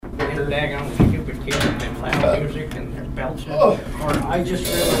the daggone stupid kids and them loud music and they're belching. Or I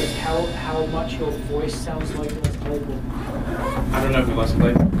just realized how much your voice sounds like Les Claypool. I don't know who Les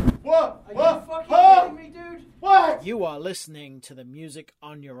Claypool. What? Are you fucking kidding me, dude? What? You are listening to the Music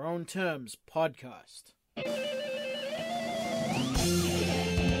on Your Own Terms podcast.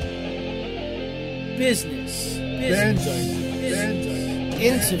 Business. Interviews.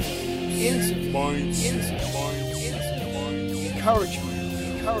 Encouragement.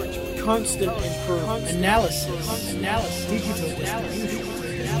 Constant improvement. Analysis. Digital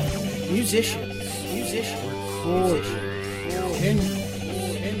distribution. Musicians. Recording.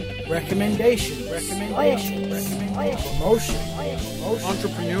 Recommendation. Promotion.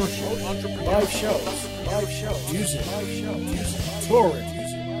 Entrepreneurship. Live shows. Music. Touring.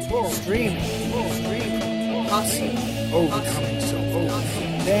 Streaming. Hustling. Overcoming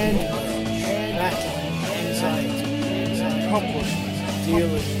self-overcoming. Band. Battle. Anxiety. Accomplishment.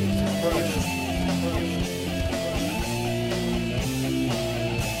 Dealing with depression.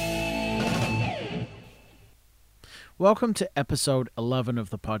 Welcome to episode 11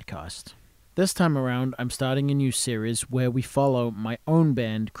 of the podcast. This time around, I'm starting a new series where we follow my own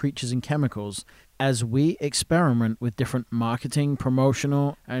band, Creatures and Chemicals, as we experiment with different marketing,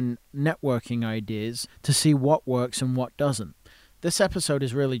 promotional, and networking ideas to see what works and what doesn't. This episode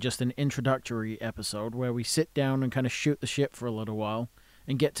is really just an introductory episode where we sit down and kind of shoot the shit for a little while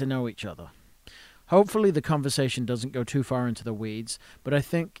and get to know each other. Hopefully the conversation doesn't go too far into the weeds, but I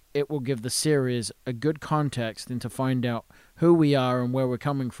think it will give the series a good context and to find out who we are and where we're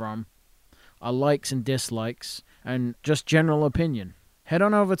coming from, our likes and dislikes, and just general opinion. Head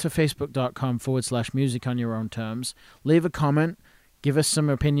on over to facebook.com/music on your own terms, leave a comment, give us some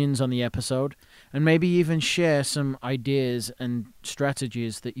opinions on the episode, and maybe even share some ideas and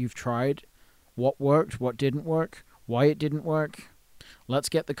strategies that you've tried, what worked, what didn't work, why it didn't work. Let's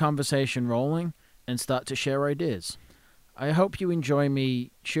get the conversation rolling and start to share ideas. I hope you enjoy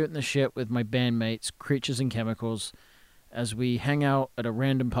me shooting the shit with my bandmates, Creatures and Chemicals, as we hang out at a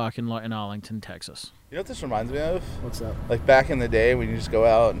random parking lot in Arlington, Texas. You know what this reminds me of? What's up? Like back in the day when you just go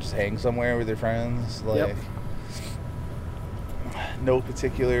out and just hang somewhere with your friends. Like, no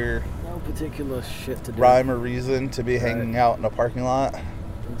particular shit to do. rhyme or reason to be hanging out in a parking lot.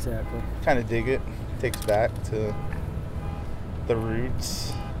 Exactly. Kind of dig it. Takes back to the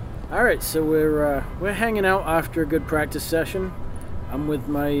roots. All right, so we're hanging out after a good practice session. I'm with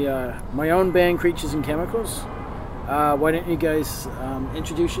my my own band, Creatures and Chemicals. Why don't you guys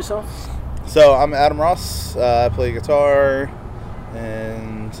introduce yourselves? So I'm Adam Ross. I play guitar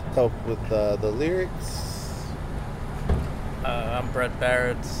and help with the lyrics. I'm Brett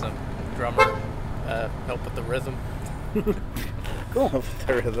Barrett, I'm drummer. Help with the rhythm. Cool. Help with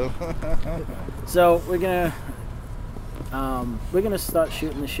the rhythm. So we're gonna start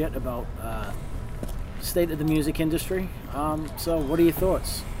shooting the shit about state of the music industry. So what are your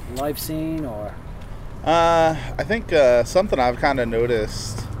thoughts? Live scene or? I think something I've kind of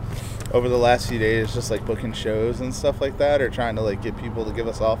noticed over the last few days, just like booking shows and stuff like that, or trying to like get people to give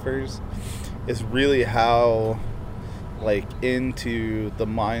us offers, is really how like into the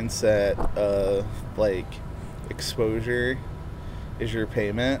mindset of like exposure is your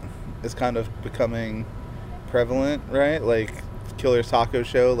payment is kind of becoming prevalent, right? Like Killer's Taco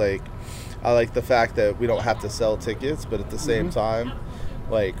Show, like I like the fact that we don't have to sell tickets, but at the same time,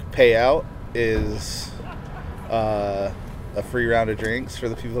 like payout is a free round of drinks for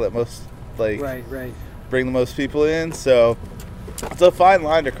the people that most like right. bring the most people in. So it's a fine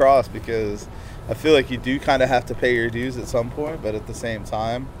line to cross because I feel like you do kind of have to pay your dues at some point, but at the same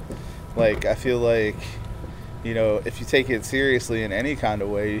time, like I feel like, you know, if you take it seriously in any kind of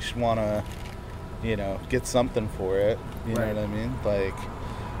way, you should want to, you know, get something for it. You know what I mean? Like,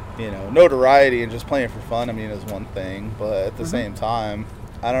 you know, notoriety and just playing for fun, I mean, is one thing, but at the same time,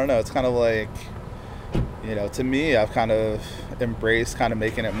 I don't know, it's kind of like, you know, to me, I've kind of embraced kind of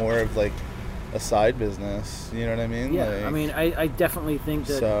making it more of like a side business. You know what I mean? Yeah, like, I mean, I definitely think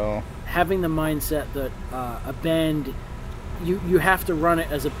that having the mindset that a band, you have to run it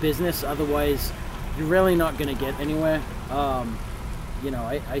as a business, otherwise you're really not going to get anywhere. You know,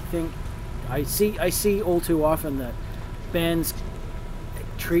 I think I see all too often that bands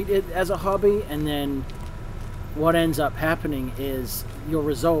treat it as a hobby, and then what ends up happening is your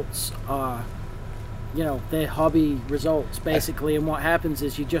results are, you know, they're hobby results basically, and what happens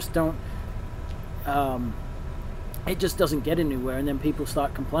is you just don't it just doesn't get anywhere, and then people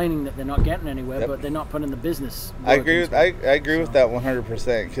start complaining that they're not getting anywhere, but they're not putting the business work I agree into with that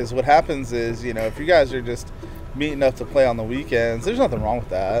 100%, because what happens is, you know, if you guys are just meeting up to play on the weekends, there's nothing wrong with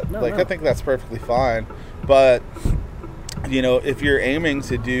that. I think that's perfectly fine, but you know, if you're aiming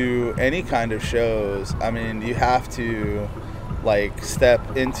to do any kind of shows, I mean, you have to like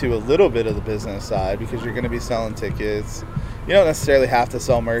step into a little bit of the business side, because you're going to be selling tickets. You don't necessarily have to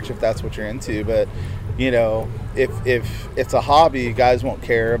sell merch if that's what you're into, but you know, if it's a hobby, guys won't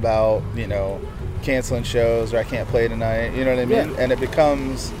care about, you know, canceling shows or I can't play tonight, you know what I mean? Yeah. And it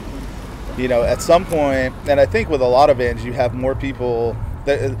becomes, you know, at some point, and I think with a lot of bands, you have more people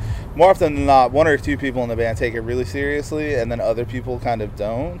that, more often than not, one or two people in the band take it really seriously, and then other people kind of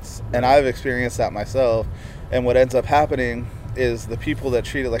don't. And I've experienced that myself. And what ends up happening is the people that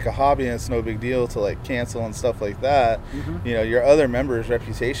treat it like a hobby and it's no big deal to like cancel and stuff like that, you know, your other members'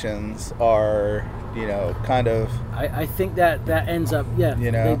 reputations are, you know, kind of, I think that ends up,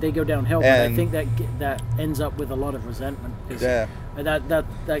 you know, they go downhill, but I think that ends up with a lot of resentment. Yeah.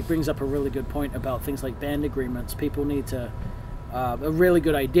 That brings up a really good point about things like band agreements. People need to, a really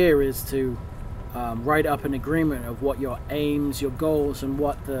good idea is to write up an agreement of what your aims, your goals, and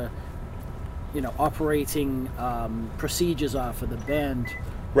what the, you know, operating procedures are for the band,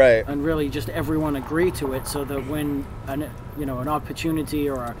 right? And really just everyone agree to it, so that when an opportunity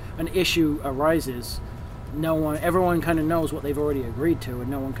or an issue arises, everyone kind of knows what they've already agreed to, and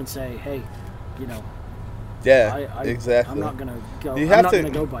no one can say, hey, you know, exactly, I'm not gonna go. You I'm have not to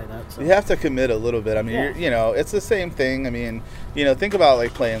gonna go by that. So. You have to commit a little bit. I mean, you know, it's the same thing. I mean, you know, think about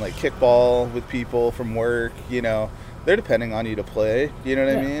like playing like kickball with people from work. You know, they're depending on you to play. You know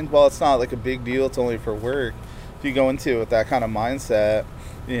what I mean? Well, it's not like a big deal. It's only for work. If you go into it with that kind of mindset,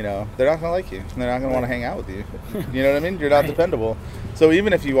 you know, they're not gonna like you. They're not gonna want to hang out with you. You know what I mean? You're not dependable. So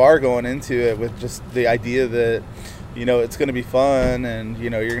even if you are going into it with just the idea that, you know, it's going to be fun and, you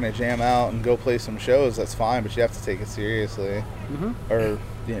know, you're going to jam out and go play some shows, that's fine, but you have to take it seriously. Or,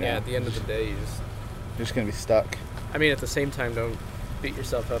 you know. Yeah, at the end of the day, you're just going to be stuck. I mean, at the same time, don't beat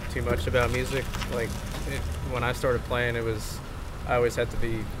yourself up too much about music. Like, when I started playing, I always had to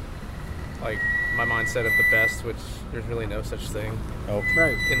be, like, my mindset of the best, which there's really no such thing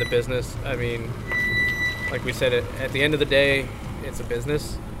in the business. I mean, like we said, at the end of the day, it's a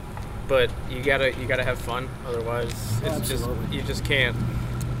business. But you gotta have fun. Otherwise, it's you just can't.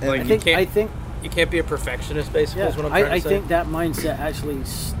 Like I think you can't be a perfectionist. Basically, is what I'm trying to say. I think that mindset actually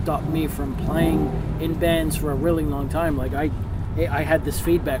stopped me from playing in bands for a really long time. Like I had this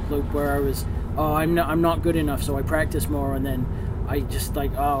feedback loop where I was, I'm not good enough, so I practice more, and then I just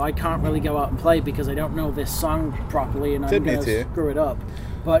like, I can't really go out and play because I don't know this song properly, and I'm gonna screw it up.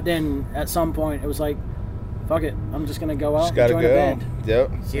 But then at some point, it was like, fuck it, I'm just gonna go out and join a band.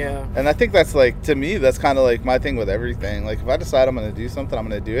 Yep. Yeah. And I think that's like, to me, that's kind of like my thing with everything. Like if I decide I'm gonna do something, I'm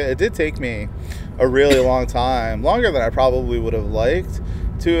gonna do it. It did take me a really long time, longer than I probably would have liked,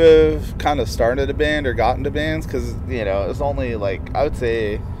 to have kind of started a band or gotten to bands, because, you know, it was only like, I would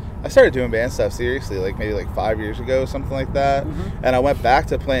say I started doing band stuff seriously like maybe like 5 years ago, something like that. And I went back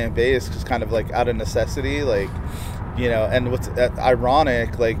to playing bass just kind of like out of necessity, like, you know. And what's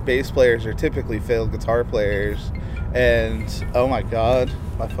ironic, like bass players are typically failed guitar players, and oh my god,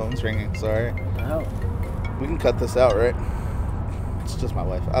 my phone's ringing, sorry. Oh. We can cut this out, right? It's just my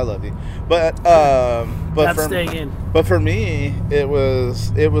wife. I love you. But staying in. But for me, it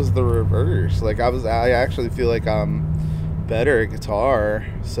was the reverse. Like I actually feel like I'm better at guitar.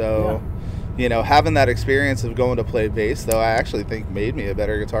 So you know, having that experience of going to play bass, though, I actually think made me a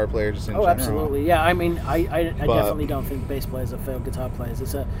better guitar player just in general. Absolutely. Yeah, I mean, I definitely don't think bass players are failed guitar players.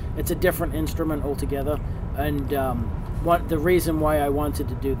 It's a different instrument altogether. And the reason why I wanted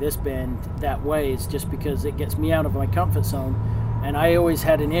to do this band that way is just because it gets me out of my comfort zone. And I always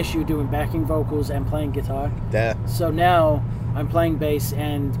had an issue doing backing vocals and playing guitar. Yeah. So now I'm playing bass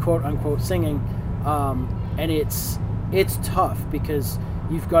and quote-unquote singing. And it's tough because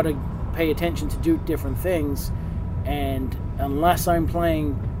you've got to pay attention to do different things, and unless I'm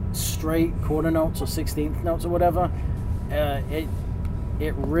playing straight quarter notes or 16th notes or whatever,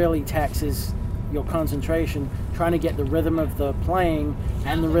 it really taxes your concentration trying to get the rhythm of the playing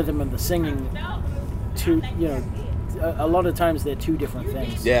and the rhythm of the singing. A lot of times they're two different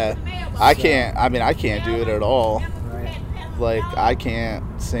things. Yeah, I can't do it at all. Right. Like I can't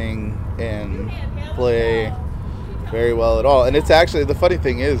sing and play very well at all. And it's actually, the funny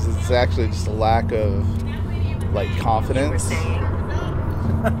thing is, it's actually just a lack of like confidence.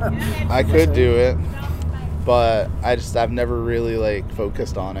 I could do it, but I've never really like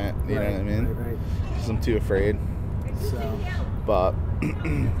focused on it. You know what I mean? Right. Because I'm too afraid.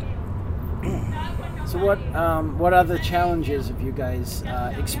 So what other challenges have you guys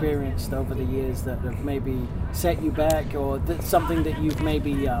experienced over the years that have maybe set you back, or that's something that you've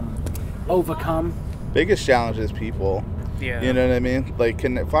maybe overcome? Biggest challenge is people. Yeah. You know what I mean? Like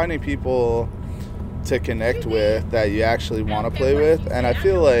finding people to connect with that you actually want to play with. And I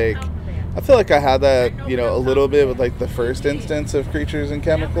feel like I had that, you know, a little bit with like the first instance of Creatures and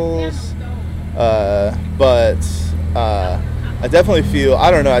Chemicals, but I definitely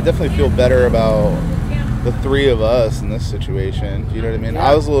feel better about the three of us in this situation. You know what I mean?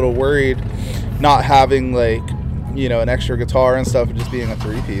 I was a little worried not having like, you know, an extra guitar and stuff and just being a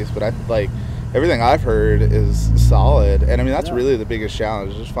 3-piece, but I like everything I've heard is solid, and I mean that's really the biggest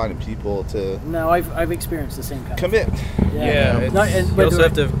challenge, just finding people to. No, I've experienced the same kind commit. of thing. Yeah, You you also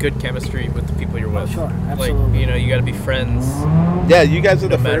have to have good chemistry with the people you're with. Sure, absolutely. Like, you know, you got to be friends. Yeah, you guys are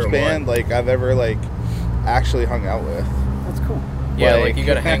the matter first band what. like I've ever like actually hung out with. That's cool. Yeah, Like- like you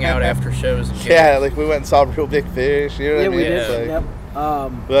got to hang out after shows. And Yeah, like we went and saw Real Big Fish. You know what I mean? we It's did. like,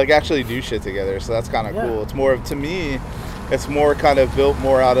 Yep. we like actually do shit together, so that's kind of Yeah. cool. It's more of, to me, it's more kind of built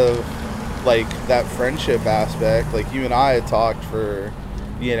more out of like that friendship aspect. Like you and I had talked for,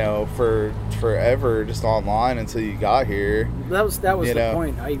 you know, for forever just online until you got here. That was You the know.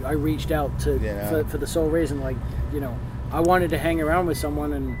 point. I reached out to You know. for the sole reason, like, you know, I wanted to hang around with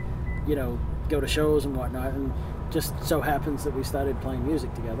someone and, you know, go to shows and whatnot, and just so happens that we started playing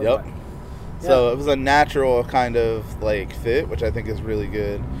music together. Yep. But, So it was a natural kind of like fit, which I think is really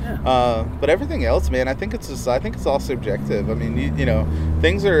good. Yeah. But everything else, man, I think it's all subjective. I mean, you know,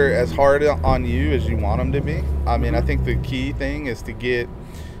 things are as hard on you as you want them to be. I mean, I think the key thing is to get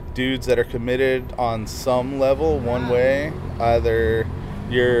dudes that are committed on some level one way. Either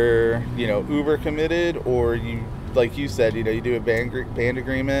you're, you know, uber committed, or you, like you said, you know, you do a band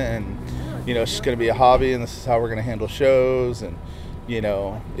agreement, and you know, it's just going to be a hobby, and this is how we're going to handle shows. And you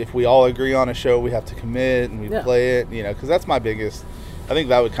know, if we all agree on a show, we have to commit and we play it, you know, because that's my biggest, I think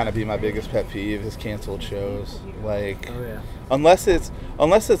that would kind of be my biggest pet peeve is canceled shows. Like, Oh yeah. unless it's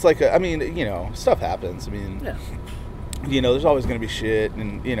like I mean, you know, stuff happens. I mean, Yeah. you know, there's always going to be shit,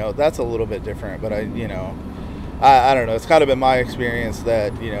 and you know, that's a little bit different. But I don't know. It's kind of been my experience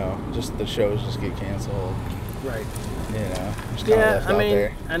that, you know, just the shows just get canceled. Right. You know, just kind of Yeah, left I out mean,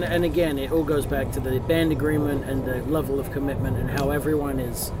 there. and again, it all goes back to the band agreement and the level of commitment and how everyone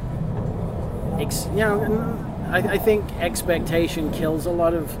is, you know, and I think expectation kills a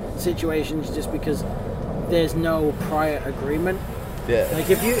lot of situations just because there's no prior agreement. Yeah. Like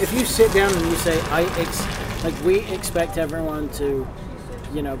if you sit down and you say, we expect everyone to,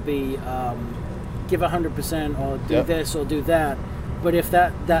 you know, be give 100% or do Yep. this or do that, but if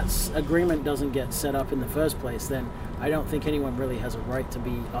that's agreement doesn't get set up in the first place, then I don't think anyone really has a right to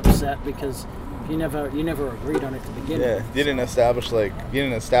be upset because you never agreed on it to begin Yeah, with. you didn't establish the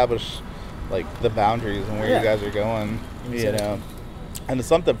boundaries and where Yeah. you guys are going. You Exactly. know, and it's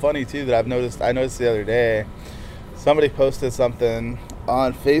something funny too that I noticed the other day. Somebody posted something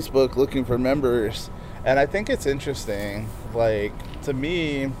on Facebook looking for members, and I think it's interesting. Like, to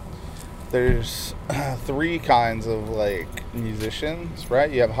me, there's three kinds of like musicians,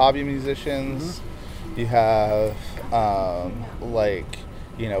 right? You have hobby musicians. You have like,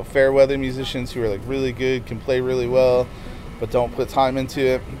 you know, fair weather musicians who are like really good, can play really well, but don't put time into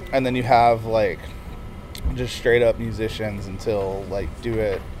it. And then you have like just straight up musicians until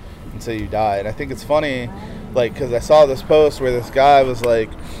you die. And I think it's funny, like, because I saw this post where this guy was like,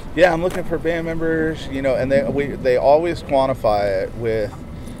 yeah, I'm looking for band members, you know, and they always quantify it with,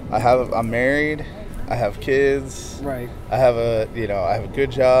 I'm married, I have kids, Right. I have a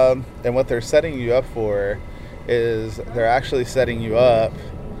good job. And what they're setting you up for is they're actually setting you up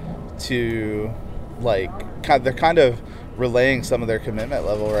to, like, they're kind of relaying some of their commitment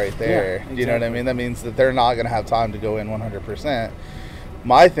level right there. Yeah, You know what I exactly. mean? That means that they're not going to have time to go in 100%.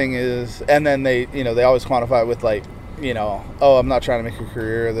 My thing is, and then they always quantify it with like, you know, oh, I'm not trying to make a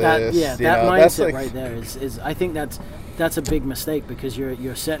career of this. That you know, mindset that's like, right there is I think that's a big mistake because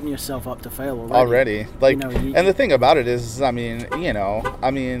you're setting yourself up to fail already. Like, You know, and the thing about it is, I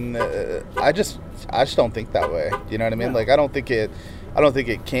just don't think that way. You know what I mean? Yeah. Like, I don't think it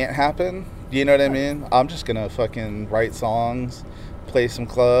can't happen. You know what I mean? I'm just gonna fucking write songs, play some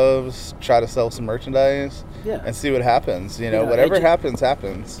clubs, try to sell some merchandise, Yeah. and see what happens. You know, Yeah, whatever happens. You The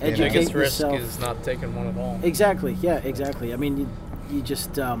Educate know? biggest risk yourself. is not taking one at all. Exactly. Yeah. Exactly. I mean, you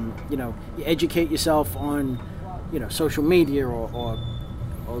just you know, you educate yourself on, you know, social media or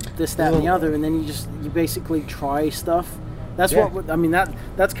this, that, and the other, and then you basically try stuff. That's Yeah. what I mean.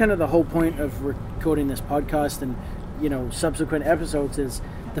 That's kind of the whole point of recording this podcast and, you know, subsequent episodes is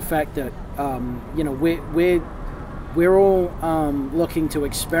the fact that you know, we're all looking to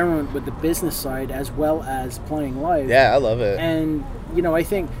experiment with the business side as well as playing live. Yeah, I love it. And, you know, I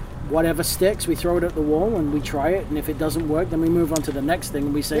think whatever sticks, we throw it at the wall and we try it. And if it doesn't work, then we move on to the next thing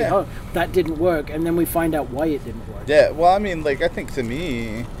and we say, Yeah. oh, that didn't work. And then we find out why it didn't work. Yeah, well, I mean, like, I think to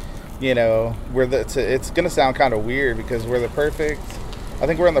me, you know, it's going to sound kind of weird because I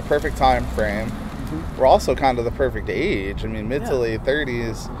think we're in the perfect time frame. Mm-hmm. We're also kind of the perfect age. I mean, mid to late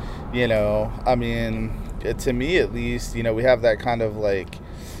 30s, you know, I mean, to me at least, you know, we have that kind of like,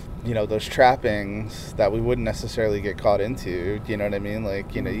 you know, those trappings that we wouldn't necessarily get caught into, you know what I mean?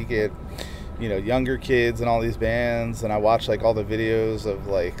 Like, you know, you get, you know, younger kids and all these bands, and I watch like all the videos of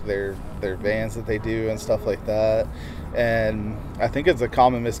like their bands that they do and stuff like that. And I think it's a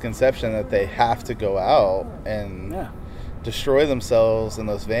common misconception that they have to go out and destroy themselves in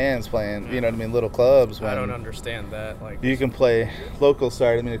those vans playing, you know what I mean, little clubs. When I don't understand that. Like, you can play local.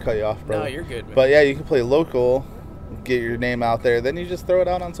 Sorry, I didn't mean to cut you off, bro. No, you're good, man. But yeah, you can play local, get your name out there, then you just throw it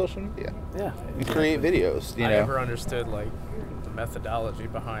out on social media. Yeah. And create videos, you know. I never understood like the methodology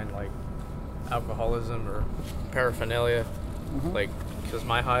behind like alcoholism or paraphernalia. Mm-hmm. Like, because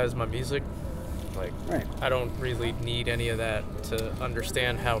my high is my music. Like, right. I don't really need any of that to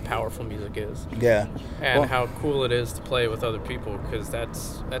understand how powerful music is. Yeah. And how cool it is to play with other people, because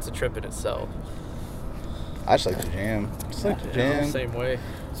that's a trip in itself. I just like to jam. Same way.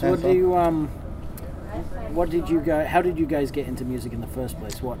 So how did you guys get into music in the first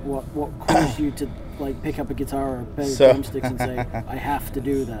place? What caused you to like pick up a guitar or a pair of drumsticks and say, I have to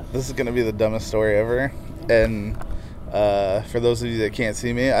do that? This is going to be the dumbest story ever. And for those of you that can't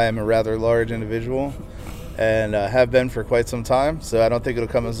see me, I am a rather large individual and have been for quite some time, so I don't think it'll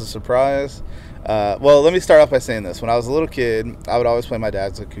come as a surprise. Well, let me start off by saying this. When I was a little kid, I would always play my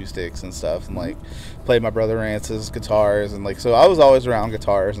dad's acoustics and stuff, and like play my brother Rance's guitars, and like, so I was always around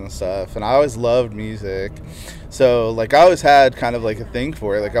guitars and stuff, and I always loved music. So like, I always had kind of like a thing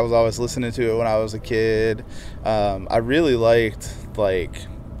for it. Like, I was always listening to it when I was a kid. I really liked like,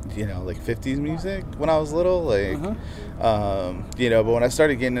 you know, like 50s music when I was little, like, you know, but when I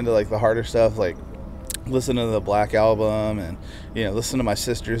started getting into like the harder stuff, like listening to the Black Album and, you know, listening to my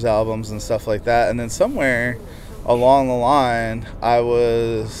sister's albums and stuff like that. And then somewhere along the line, I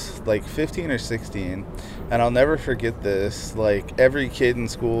was like 15 or 16, and I'll never forget this. Like, every kid in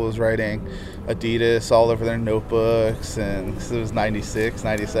school was writing Adidas all over their notebooks, and it was 96,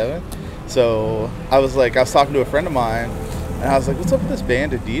 97. So I was talking to a friend of mine, and I was like, what's up with this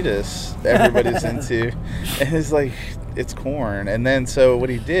band Adidas everybody's into? And he's like, it's Korn. And then so what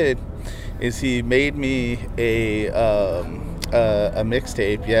he did is he made me a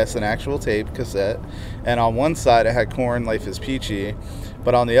mixtape, yes, an actual tape cassette. And on one side it had Korn, Life is Peachy.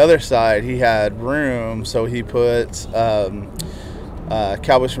 But on the other side he had Room, so he put Cowboys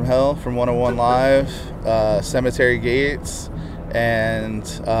from Hell from 101 Live, Cemetery Gates, and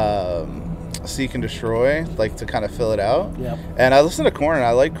Seek and Destroy, like, to kind of fill it out. Yep. And I listened to Korn, and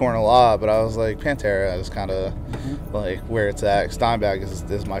I like Korn a lot, but I was like, Pantera is kind of like where it's at. Steinbach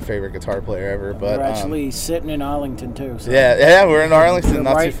is my favorite guitar player ever. But we're actually sitting in Arlington too. So yeah, we're in Arlington,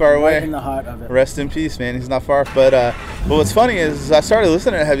 not too far away. Right in the heart of it. Rest in peace, man. He's not far. But what's funny is I started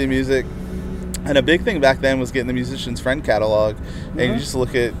listening to heavy music, and a big thing back then was getting the Musician's Friend catalog, and you just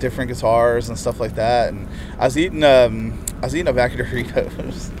look at different guitars and stuff like that. And I was eating a bag of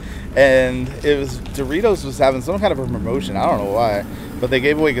Doritos, and Doritos was having some kind of a promotion. I don't know why, but they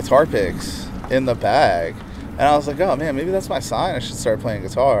gave away guitar picks in the bag. And I was like, oh man, maybe that's my sign. I should start playing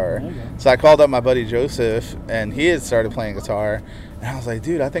guitar. So I called up my buddy Joseph, and he had started playing guitar. And I was like,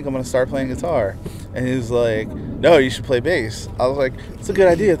 dude, I think I'm going to start playing guitar. And he was like, no, you should play bass. I was like, it's a good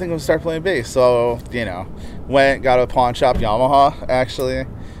idea. I think I'm going to start playing bass. So, you know, got a pawn shop, Yamaha, actually.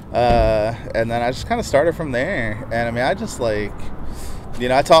 And then I just kind of started from there. And I mean, I just like, you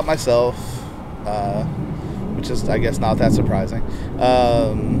know, I taught myself, which is, I guess, not that surprising.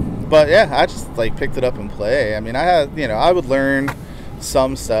 But yeah, I just like picked it up and play. I mean, I had, you know, I would learn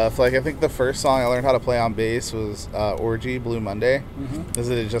some stuff. Like, I think the first song I learned how to play on bass was Orgy, Blue Monday, because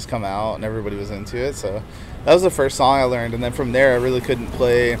it had just come out and everybody was into it. So that was the first song I learned. And then from there, I really couldn't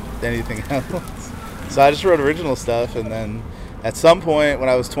play anything else. So I just wrote original stuff. And then at some point when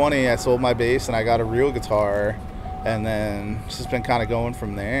I was 20, I sold my bass and I got a real guitar. And then it's just been kind of going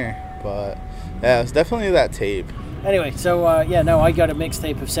from there. But yeah, it was definitely that tape. Anyway, so I got a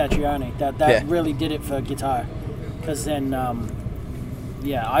mixtape of Satriani. That really did it for guitar, because then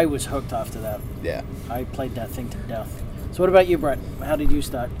I was hooked after that. Yeah, I played that thing to death. So what about you, Brett? How did you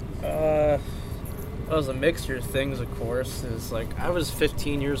start? It was a mixture of things, of course. It's like I was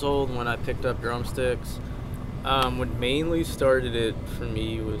 15 years old when I picked up drumsticks. What mainly started it for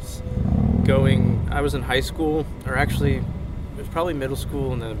me was I was in high school, or actually it was probably middle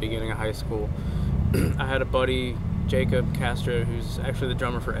school and then the beginning of high school. I had a buddy, Jacob Castro, who's actually the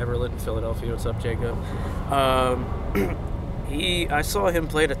drummer for Everlit in Philadelphia. What's up, Jacob? I saw him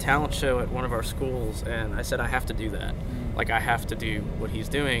play at a talent show at one of our schools, and I said, I have to do that. like I have to do what he's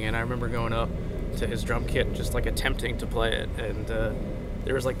doing. And I remember going up to his drum kit and just like attempting to play it, and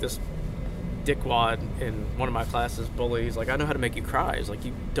there was like this dickwad in one of my classes, bully. He's like, I know how to make you cry. He's like,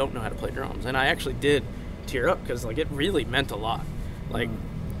 you don't know how to play drums. And I actually did tear up because like it really meant a lot. Like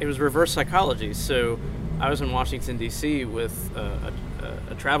it was reverse psychology. So I was in Washington D.C. with a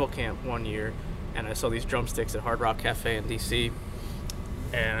travel camp one year, and I saw these drumsticks at Hard Rock Cafe in D.C.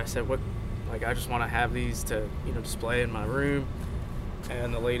 and I said, what, like I just want to have these to, you know, display in my room.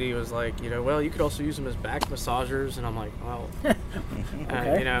 And the lady was like, you know, well, you could also use them as back massagers. And I'm like, well,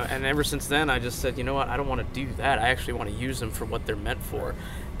 Okay. you know, and ever since then I just said, you know what, I don't want to do that. I actually want to use them for what they're meant for.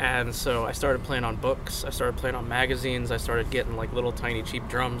 And so I started playing on books. I started playing on magazines. I started getting like little tiny cheap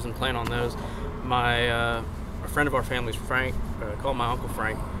drums and playing on those. A friend of our family's, Frank, called my Uncle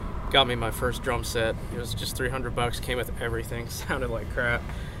Frank, got me my first drum set. It was just $300, came with everything, sounded like crap.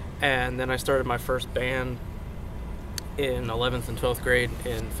 And then I started my first band in 11th and 12th grade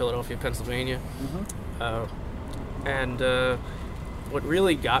in Philadelphia, Pennsylvania. What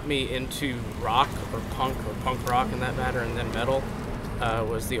really got me into rock or punk rock in that matter, and then metal,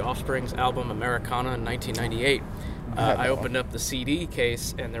 was the Offspring's album Americana in 1998. I opened up the CD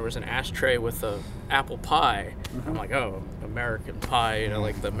case and there was an ashtray with a apple pie. I'm like, oh, American Pie, you know,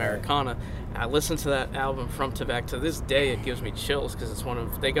 like the Americana. I listened to that album front to back. To this day, it gives me chills because it's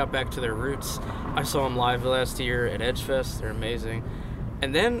they got back to their roots. I saw them live last year at Edgefest. They're amazing.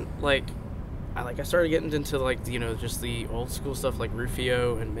 And then, I started getting into, you know, just the old school stuff like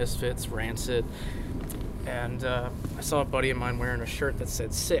Rufio and Misfits, Rancid. And I saw a buddy of mine wearing a shirt that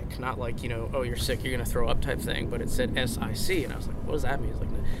said sick, not like, you know, oh, you're sick, you're going to throw up type thing, but it said SIC. And I was like, what does that mean? He's like,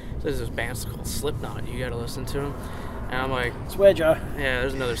 there's this band called Slipknot. You got to listen to them. And I'm like, Swear jar. yeah,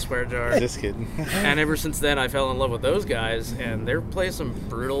 there's another swear jar. Just kidding. And ever since then, I fell in love with those guys, and they're playing some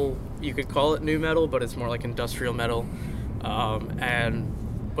brutal, you could call it new metal, but it's more like industrial metal. And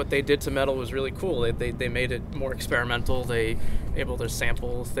what they did to metal was really cool. They made it more experimental. They able to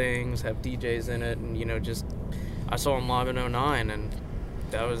sample things, have DJs in it, and, you know, just, I saw them live in 2009, and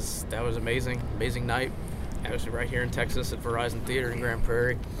that was amazing night. I was right here in Texas at Verizon Theater in Grand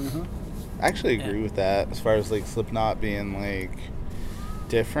Prairie. I actually agree with that as far as like Slipknot being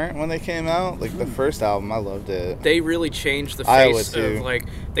different when they came out. Like the first album, I loved it. They really changed the I would face too. of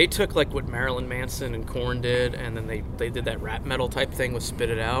they took what Marilyn Manson and Korn did, and then they did that rap metal type thing with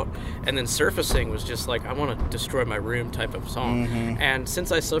Spit It Out, and then Surfacing was just I want to destroy my room type of song. And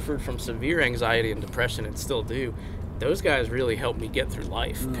since I suffered from severe anxiety and depression and still do, those guys really helped me get through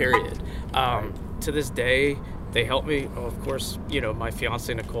life, period. To this day, they help me. Oh, of course, you know, my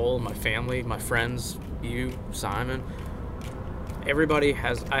fiance Nicole, my family, my friends, you, Simon. Everybody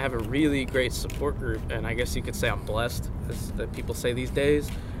I have a really great support group, and I guess you could say I'm blessed, as that people say these days.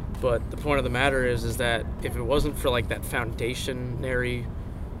 But the point of the matter is that if it wasn't for that foundationary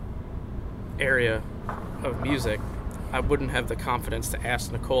area of music, I wouldn't have the confidence to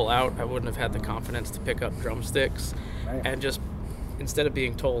ask Nicole out. I wouldn't have had the confidence to pick up drumsticks, and just, instead of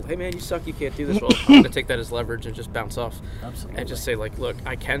being told, hey man, you suck, you can't do this, well, I'm going to take that as leverage and just bounce off. Absolutely. And just say, look,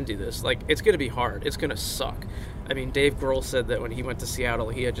 I can do this. It's going to be hard. It's going to suck. I mean, Dave Grohl said that when he went to Seattle,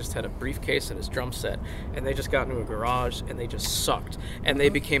 he had just had a briefcase and his drum set, and they just got into a garage, and they just sucked. And they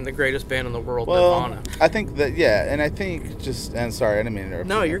became the greatest band in the world, Nirvana. I think that, yeah, and I think and sorry, I didn't mean to interrupt.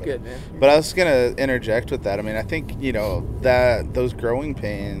 No, you, you're good, man. But I was going to interject with that. I mean, I think, you know, that those growing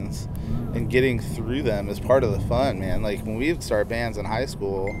pains and getting through them is part of the fun, man. When we would start bands in high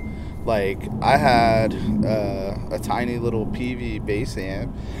school, I had a tiny little PV bass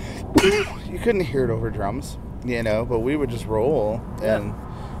amp. You couldn't hear it over drums, you know, but we would just roll and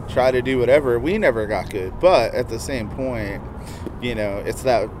try to do whatever. We never got good, but at the same point, you know, it's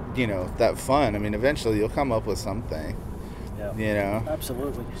that, you know, that fun. I mean, eventually you'll come up with something. Yeah. You know?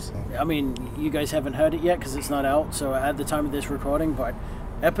 Absolutely. I mean, you guys haven't heard it yet because it's not out, so at the time of this recording, but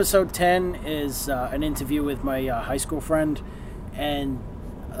episode 10 is an interview with my high school friend, and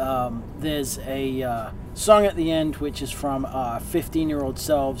there's a song at the end which is from our 15-year-old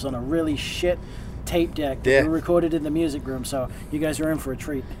selves on a really shit tape deck that we recorded in the music room, so you guys are in for a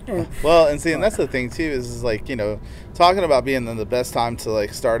treat. Well, and see, and that's the thing too, is you know, talking about being the best time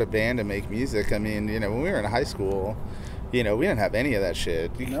to start a band and make music. I mean, you know, when we were in high school, you know, we didn't have any of that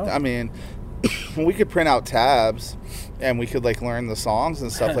shit. No. I mean, we could print out tabs and we could like learn the songs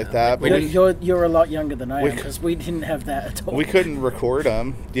and stuff like that. But You're a lot younger than I we am, because we didn't have that at all. we couldn't record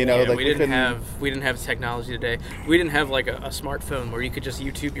them, you know. Yeah, like we didn't have technology today. We didn't have like a smartphone where you could just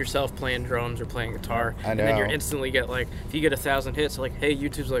YouTube yourself playing drums or playing guitar. I And then you know. instantly get like, if you get 1,000 hits, like, hey,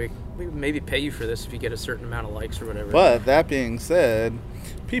 YouTube's like, we would maybe pay you for this if you get a certain amount of likes or whatever. But that being said,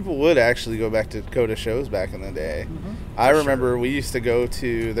 people would actually go to shows back in the day. I remember we used to go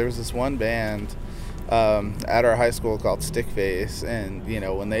to, there was this one band at our high school called Stickface, and you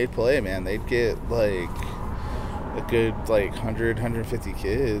know, when they'd play, man, they'd get like a good like 100, 150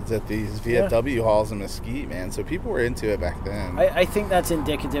 kids at these VFW halls in Mesquite, man. So people were into it back then. I think that's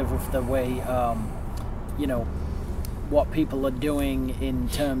indicative of the way, you know, what people are doing in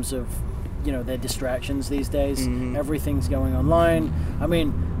terms of, you know, their distractions these days. Everything's going online. I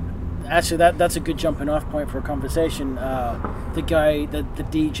mean, actually, that's a good jumping off point for a conversation. The guy, the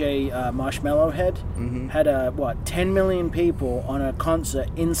DJ Marshmallow Head, had 10 million people on a concert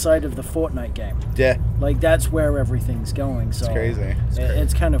inside of the Fortnite game. Yeah, Like, that's where everything's going. So it's crazy.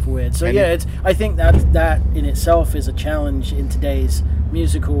 it's kind of weird. So And yeah, I think that in itself is a challenge in today's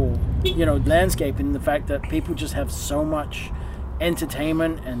musical, you know, landscape, in the fact that people just have so much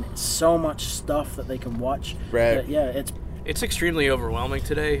entertainment and so much stuff that they can watch. Right. that, yeah, It's extremely overwhelming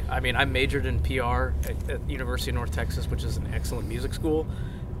today. I mean, I majored in PR at University of North Texas, which is an excellent music school,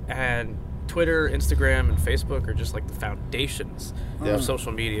 and Twitter, Instagram, and Facebook are just like the foundations of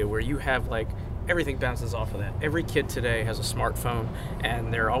social media, where you have like everything bounces off of that. Every kid today has a smartphone,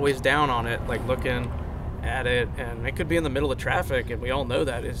 and they're always down on it, like looking at it, and it could be in the middle of traffic, and we all know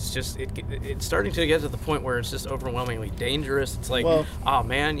that. It's just it's starting to get to the point where it's just overwhelmingly dangerous. It's like, oh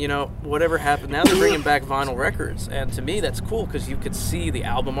man, you know, whatever happened, now they're bringing back vinyl records, and to me that's cool, because you could see the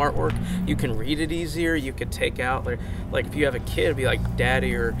album artwork, you can read it easier, you could take out like if you have a kid, it'd be like,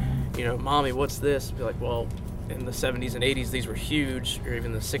 daddy, or you know, mommy, what's this? Be like, well, in the 70s and 80s these were huge, or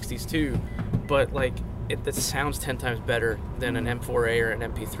even the 60s too, but like it sounds 10 times better than an M4A or an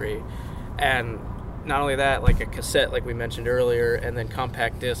MP3. And not only that, like a cassette, like we mentioned earlier, and then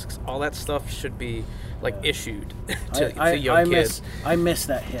compact discs, all that stuff should be like issued to young kids. I miss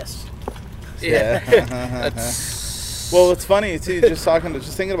that hiss. Yeah. Well, it's funny too. Just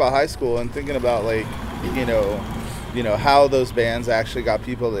thinking about high school and thinking about like, you know how those bands actually got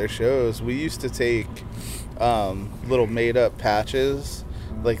people to their shows. We used to take little made-up patches,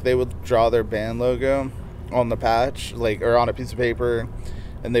 like they would draw their band logo on the patch, like, or on a piece of paper,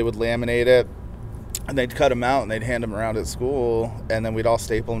 and they would laminate it. And they'd cut them out and they'd hand them around at school, and then we'd all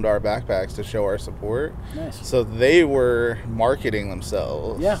staple them to our backpacks to show our support. Nice. So they were marketing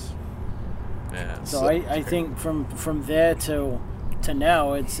themselves. Yeah. Yeah. So I think from there to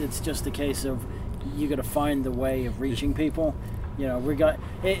now, it's just a case of you got to find the way of reaching people. You know,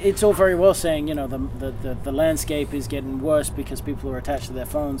 it's all very well saying, you know, the landscape is getting worse because people are attached to their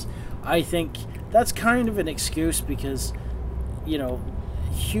phones. I think that's kind of an excuse, because, you know,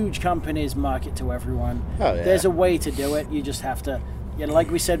 huge companies market to everyone. Oh, yeah. There's a way to do it. You just have to, like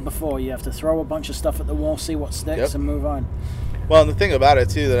we said before, you have to throw a bunch of stuff at the wall, see what sticks, and move on. Well, and the thing about it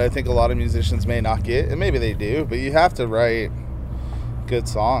too that I think a lot of musicians may not get, and maybe they do, but you have to write good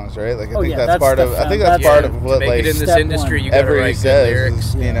songs, right? Like I think that's part of what to make like it in this step industry, one. you gotta everybody write good says.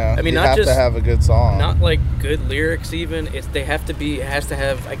 lyrics. You know, I mean, you not have just to have a good song. Not like good lyrics even. It has to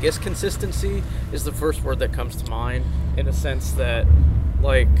have, I guess, consistency is the first word that comes to mind, in a sense that,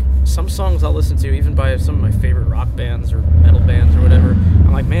 like, some songs I'll listen to, even by some of my favorite rock bands or metal bands or whatever,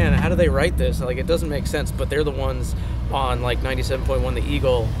 I'm like, man, how do they write this? Like, it doesn't make sense, but they're the ones on, like, 97.1 The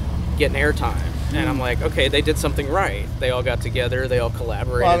Eagle getting airtime. And I'm like, okay, they did something right. They all got together, they all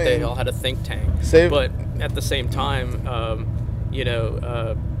collaborated, Well, I mean, they all had a think tank. But at the same time, you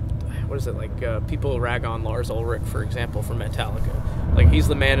know, what is it, like, people rag on Lars Ulrich, for example, from Metallica. Like, he's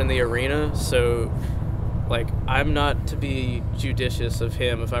the man in the arena, so, like, I'm not to be judicious of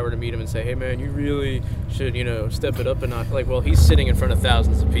him if I were to meet him and say, hey, man, you really should, you know, step it up and not, like, well, he's sitting in front of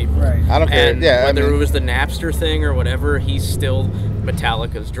thousands of people. Right. I don't care. And Yeah, whether I mean, it was the Napster thing or whatever, he's still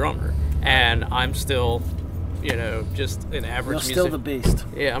Metallica's drummer. And I'm still, you know, just an average You're still the beast.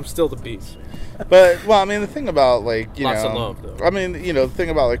 Yeah, I'm still the beast. But well, I mean, the thing about like Lots of love, though. I mean, you know, the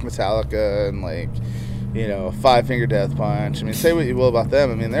thing about like Metallica and like, you know, Five Finger Death Punch. I mean, say what you will about them.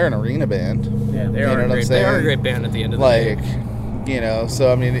 I mean, they're an arena band. Yeah, They You are know a what I'm great. They are a saying? great band at the end of the Like, day. you know,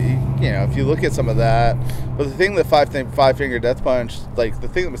 so I mean, you know, if you look at some of that, but the thing that Five Finger Death Punch, like the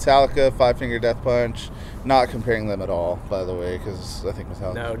thing that Metallica, Five Finger Death Punch, not comparing them at all, by the way, because I think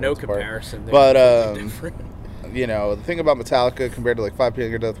Metallica. No comparison. They're But completely different. you know, the thing about Metallica compared to like Five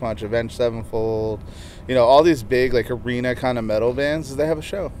Finger Death Punch, Avenged Sevenfold, you know, all these big like arena kind of metal bands is they have a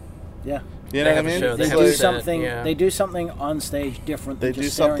show. Yeah. You know what I have a mean? show. They have do a set, something. yeah. They do something on stage different. They Than do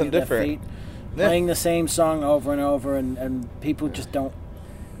just staring something at their different. feet, Yeah. playing the same song over and over, and people just don't.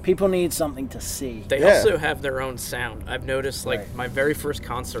 People need something to see. They Yeah. also have their own sound. I've noticed, like, Right. my very first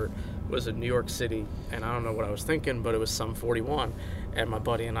concert was in New York City, and I don't know what I was thinking, but it was Sum 41, and my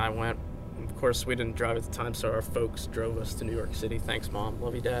buddy and I went. Of course, we didn't drive at the time, so our folks drove us to New York City. Thanks, Mom.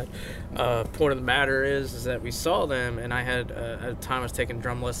 Love you, Dad. Point of the matter is that we saw them, and I had, at the time, I was taking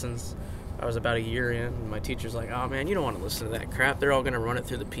drum lessons. I was about a year in, and my teacher's like, oh, man, you don't want to listen to that crap. They're all going to run it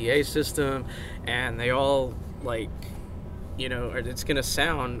through the PA system, and they all, like... You know, it's going to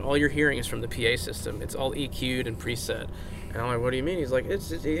sound, all you're hearing is from the PA system. It's all EQ'd and preset. And I'm like, what do you mean? He's like,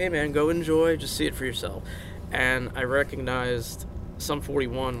 hey man, go enjoy, just see it for yourself. And I recognized Sum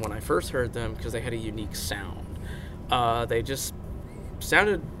 41 when I first heard them because they had a unique sound. They just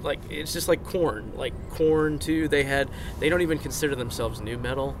sounded like, it's just like Korn. Like Korn too, they don't even consider themselves nu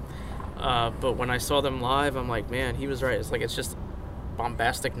metal. But when I saw them live, I'm like, man, he was right. It's just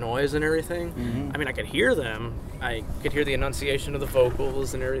bombastic noise and everything. I mean, I could hear them. I could hear the enunciation of the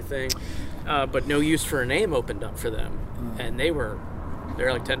vocals and everything, but No Use for a Name opened up for them, and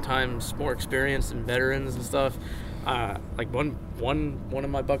they're like 10 times more experienced and veterans and stuff. Like one of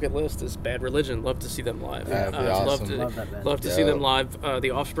my bucket list is Bad Religion. Love to see them live. That'd be awesome. Love that band. Love to see them live.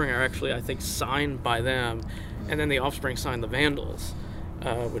 The Offspring are actually, I think, signed by them, and then the Offspring signed the Vandals.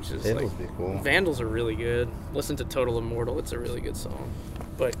 Which is Vandals like be cool. Vandals are really good. Listen to Total Immortal; it's a really good song.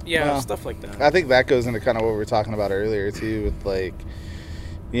 But yeah, Well, stuff like that. I think that goes into kind of what we were talking about earlier too, with like,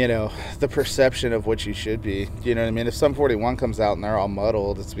 you know, the perception of what you should be. You know what I mean? If Sum 41 comes out and they're all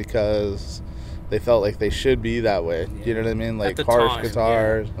muddled, it's because they felt like they should be that way. You know what I mean? Like the harsh time,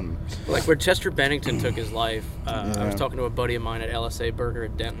 guitars. And, Like where Chester Bennington took his life. I was talking to a buddy of mine at LSA Burger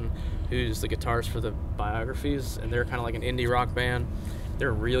at Denton, who's the guitarist for the Biographies, and they're kind of like an indie rock band.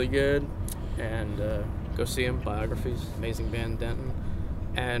 They're really good, and go see them. Biographies, amazing band, Denton.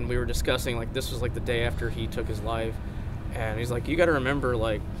 And we were discussing, like, this was like the day after he took his life, and he's like, you got to remember,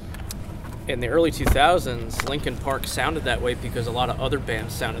 like, in the early 2000s, Linkin Park sounded that way because a lot of other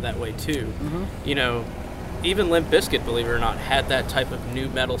bands sounded that way too. You know, even Limp Bizkit, believe it or not, had that type of new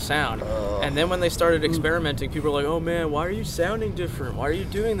metal sound. And then when they started experimenting, people were like, oh man, why are you sounding different? Why are you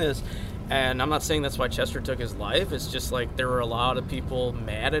doing this? And I'm not saying that's why Chester took his life. It's just like there were a lot of people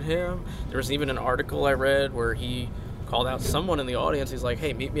mad at him. There was even an article I read where he called out someone in the audience. He's like,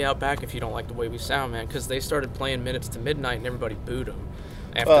 hey, meet me out back if you don't like the way we sound, man. Because they started playing Minutes to Midnight and everybody booed him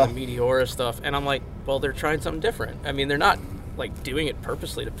after the Meteora stuff. And I'm like, well, they're trying something different. I mean, they're not like doing it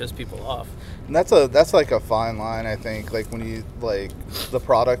purposely to piss people off. and that's like a fine line, I think. Like when you, like, the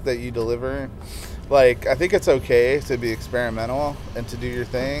product that you deliver, like, I think it's okay to be experimental and to do your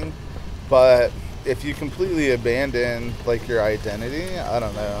thing. But if you completely abandon, like, your identity, I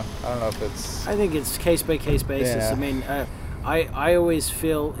don't know if it's... I think it's case by case basis. Yeah. I mean, I always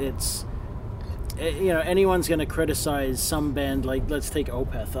feel it's, you know, anyone's going to criticize some band. Like, let's take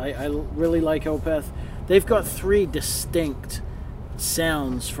Opeth. I really like Opeth. They've got 3 distinct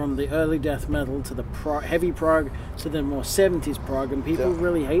sounds, from the early death metal to the heavy prog to the more 70s prog, and people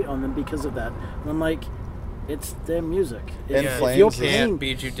really hate on them because of that. And I'm like, it's their music. In If Flames you're is- paying, Can't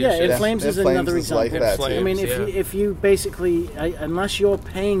be judicious. In Flames In is Flames another is like example. that, too. I mean, Yeah. if you basically, unless you're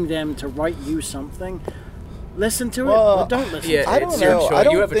paying them to write you something, listen to it Well, or don't listen Yeah, to I it. don't it's your know. choice. I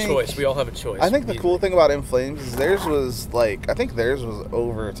don't You have think- a choice. We all have a choice. I think the cool thing about In Flames is theirs was, like, I think theirs was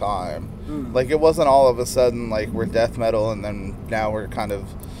over time. Like, it wasn't all of a sudden, like, we're death metal and then now we're kind of,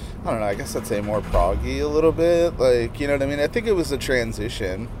 I don't know, I guess I'd say more proggy a little bit. Like, you know what I mean? I think it was a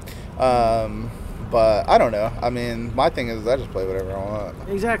transition. But I don't know. I mean, my thing is I just play whatever I want.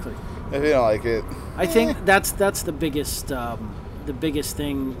 Exactly. If you don't like it, I think that's the biggest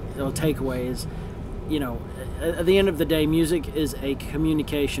thing or takeaway is, you know, at the end of the day, music is a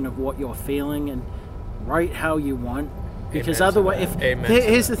communication of what you're feeling, and write how you want. Because Amen to otherwise, that. Amen to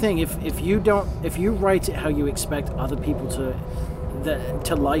here's that. the thing: if you write it how you expect other people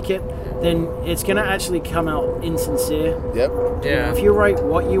to like it, then it's gonna actually come out insincere. yep. Yeah. If you write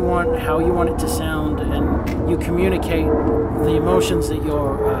what you want, how you want it to sound, and you communicate the emotions that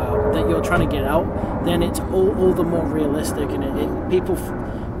you're trying to get out, then it's all the more realistic, and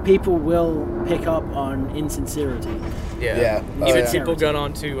people will pick up on insincerity. Yeah. Yeah. Oh, Even yeah. people got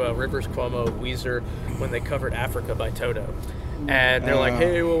onto Rivers Cuomo, Weezer, when they covered Africa by Toto. And they're like,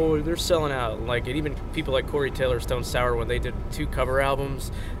 hey, well, they're selling out. Like, and even people like Corey Taylor, Stone Sour, when they did 2 cover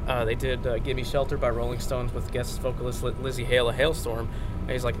albums, they did Gimme Shelter by Rolling Stones with guest vocalist Lizzie Hale of Hailstorm. And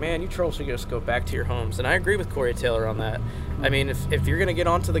he's like, man, you trolls should just go back to your homes. And I agree with Corey Taylor on that. I mean, if you're going to get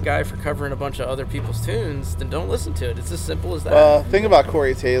onto the guy for covering a bunch of other people's tunes, then don't listen to it. It's as simple as that. Thing about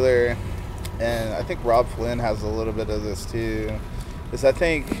Corey Taylor, and I think Rob Flynn has a little bit of this too, is I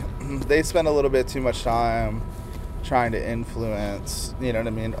think they spend a little bit too much time trying to influence, you know what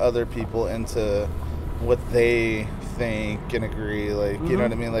I mean, other people into what they think and agree. Like, you know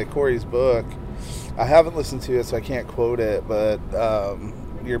what I mean? Like Corey's book, I haven't listened to it, so I can't quote it, but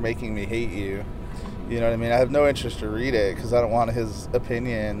You're Making Me Hate You. You know what I mean? I have no interest to read it because I don't want his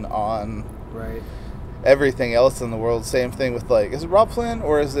opinion on everything else in the world. Same thing with, like, is it Rob Flynn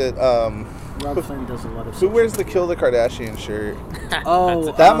or is it Rob Flynn does a lot of who wears the Kill the Kardashian shirt?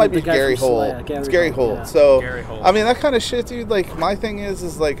 Oh, that might be the guy Gary from Holt. Slayer, It's Gary Holt. yeah. So Gary Holt. I mean, that kind of shit, dude. Like, my thing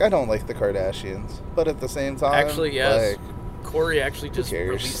is like, I don't like the Kardashians, but at the same time, Actually, yes. like, Corey actually just cares?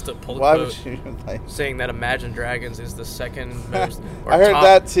 released a pull why quote would you like? saying that Imagine Dragons is the second most. or I heard top-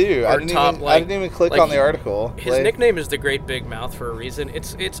 that too. I or didn't top, even. I like- didn't even click like on the article. His Like, nickname is the Great Big Mouth for a reason.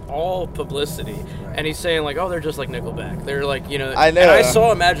 It's all publicity, and he's saying like, oh, they're just like Nickelback. They're like, you know. I know. And I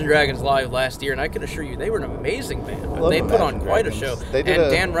saw Imagine Dragons live last year, and I can assure you, they were an amazing band. Love They put on Imagine quite a Dragons. show. They And did a-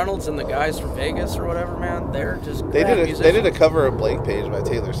 Dan Reynolds and the guys from Vegas or whatever, man, they're just They great did a musicians. cover of Blank Page by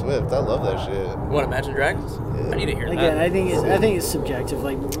Taylor Swift. I love that shit. What, Imagine Dragons? Yeah. I need to hear Again, that. I think it's subjective.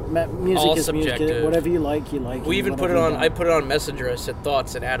 Like music All is subjective. music. Whatever you like, you like. We and even put it whatever on. you I don't. put it on Messenger. I said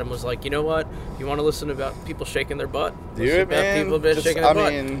thoughts, and Adam was like, "You know what? You want to listen about people shaking their butt? Do Listen it, about man. People about Just- shaking their I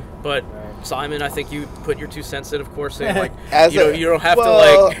butt." mean- But Simon, I think you put your 2 cents in. Of course, saying like, As you a- don't have well,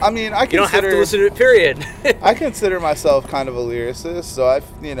 to like. I mean, I you don't have to consider- listen to it. Period. I consider myself kind of a lyricist, so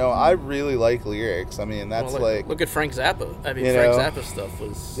I really like lyrics. I mean, that's Well, like look at Frank Zappa. I mean, you Frank know, Zappa stuff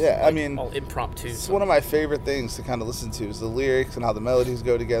was yeah, I like, mean, all impromptu. it's one of my favorite things to kind of listen to is the lyrics and how the melodies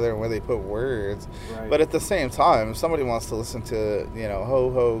go together and where they put words. Right. But at the same time, if somebody wants to listen to, you know,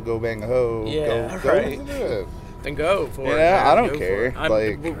 ho ho, go bang a ho, Yeah, go right. listen to it. Then go for it. Yeah, man. I don't Go for care. it.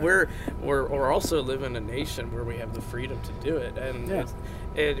 Like- we're also live in a nation where we have the freedom to do it, and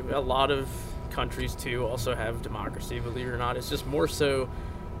Yeah. a lot of countries too also have democracy. Believe it or not, it's just more so.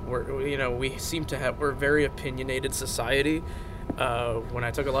 We're a very opinionated society. When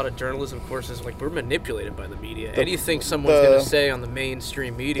I took a lot of journalism courses, like we're manipulated by the media. Anything someone's the- gonna say on the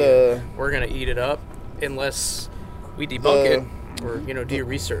mainstream media, we're gonna eat it up unless we debunk it or do your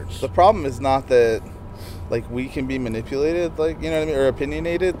research. The problem is not that, like, we can be manipulated, like, you know what I mean, or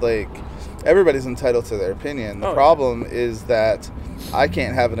opinionated. Like, everybody's entitled to their opinion. The problem is that I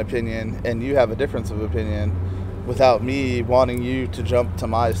can't have an opinion and you have a difference of opinion without me wanting you to jump to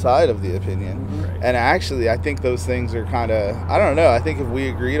my side of the opinion. Right. And actually, I think those things are kind of, I don't know, I think if we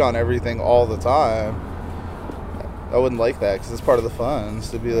agreed on everything all the time, I wouldn't like that, because it's part of the fun, is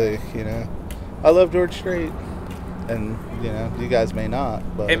to be like, I love George Strait. And, you guys may not,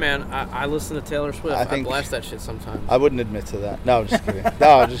 but Hey man, I listen to Taylor Swift. I I think- blast that shit sometimes. I wouldn't admit to that. No, I'm just kidding.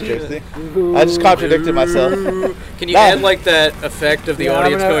 No, I'm just joking. I just contradicted myself. Can you Nah. add like that effect of the Yeah,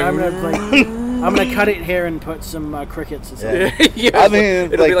 audience I'm going? gonna cut it here and put some crickets or something. Yeah, I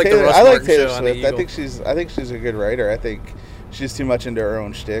mean, it'll be like Taylor, the Russ I like Martin Taylor show on the Swift. I Eagle. think she's a good writer. I think she's too much into her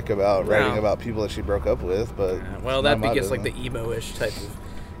own shtick about writing Wow. about people that she broke up with. But Well, none that of my begins like the business. emo-ish type of.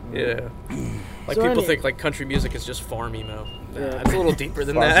 Yeah. Like So people any- think like country music is just farm emo. Nah, Yeah. it's a little deeper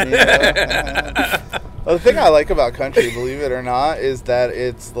than Farm that. emo. Well, the thing I like about country, believe it or not, is that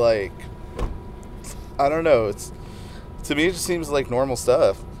it's like, I don't know. It's, to me, it just seems like normal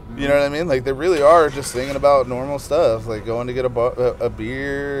stuff. You know what I mean? Like, they really are just singing about normal stuff, like going to get a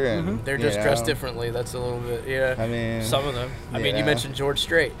beer and They're you just dressed know. differently. That's a little bit, yeah. I mean, some of them. I mean, you yeah. mentioned George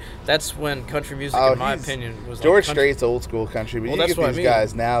Strait. That's when country music, Oh, in my he's- opinion, was George like country. Strait's old school country, but Well, you that's get what I these mean.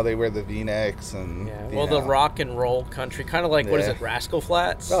 guys now, they wear the V-necks and Yeah. you Well, know. the rock and roll country, kind of like what is Yeah. it, Rascal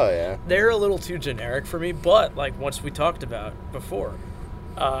Flatts? Oh yeah. They're a little too generic for me, but like once we talked about before,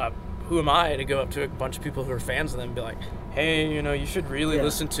 who am I to go up to a bunch of people who are fans of them and be like, hey, you should really Yeah.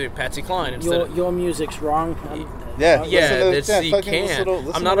 listen to Patsy Cline instead of... Your music's wrong. Yeah. Yeah, listen to, you fucking can. listen to- listen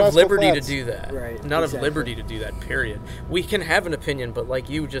I'm to not of Rascal liberty Flatts. to do that. Right, I'm not exactly. of liberty to do that, period. We can have an opinion, but like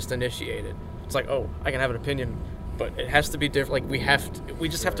you just initiated. It's like, oh, I can have an opinion, but it has to be different. Like we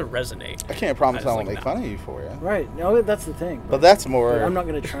just have to resonate. I can't promise I I just won't like make that. fun of you for it. Right. No, that's the thing. But that's more. But I'm not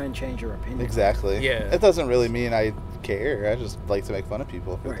going to try and change your opinion. Exactly. Yeah. It doesn't really mean I care. I just like to make fun of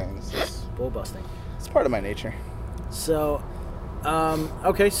people for Right. things. Ball busting. It's part of my nature. So,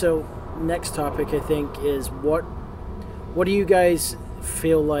 okay. So next topic, I think, is what do you guys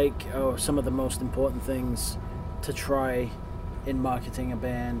feel like are some of the most important things to try in marketing a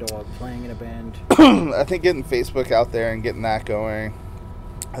band or playing in a band? I think getting Facebook out there and getting that going.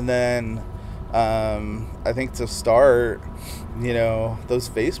 And then I think to start, those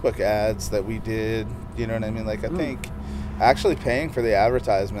Facebook ads that we did, you know what I mean? Like, I think actually paying for the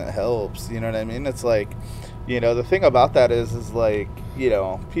advertisement helps, you know what I mean? It's like the thing about that is like,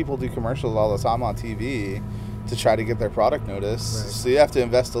 people do commercials all the time on TV to try to get their product noticed. Right. So you have to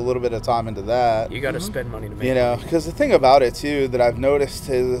invest a little bit of time into that. You got to spend money to make money. Because the thing about it too that I've noticed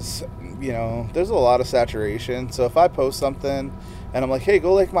is, there's a lot of saturation. So if I post something and I'm like, hey,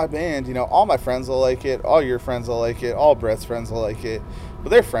 go like my band, all my friends will like it, all your friends will like it, all Brett's friends will like it, but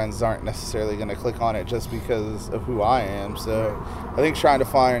their friends aren't necessarily going to click on it just because of who I am. So I think trying to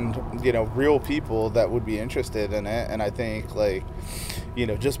find, real people that would be interested in it, and I think like,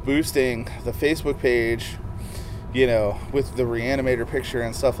 just boosting the Facebook page, with the Reanimator picture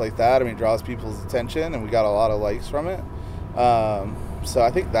and stuff like that, draws people's attention, and we got a lot of likes from it. So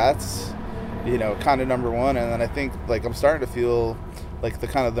I think that's, kind of number one. And then I think, like, I'm starting to feel like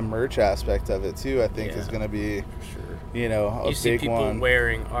the merch aspect of it, too, I think is going to be, a You big see people one.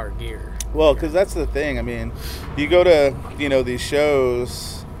 wearing our gear. Well, because that's the thing. You go to, these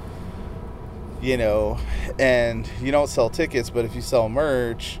shows, and you don't sell tickets, but if you sell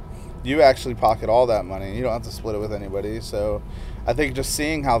merch, you actually pocket all that money. You don't have to split it with anybody. So I think just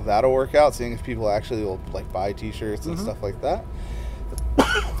seeing how that'll work out, seeing if people actually will like buy t-shirts and stuff like that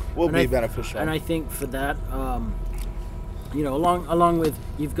will be beneficial. And I think for that, along with,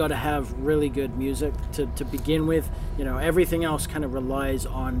 you've got to have really good music to begin with. Everything else kind of relies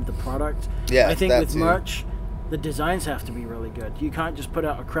on the product. Yeah, I think that with too. merch, the designs have to be really good. You can't just put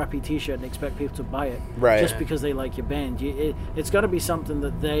out a crappy t-shirt and expect people to buy it just because they like your band. It's got to be something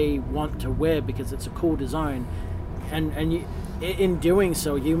that they want to wear because it's a cool design. And you, in doing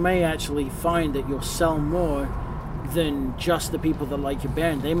so, you may actually find that you'll sell more than just the people that like your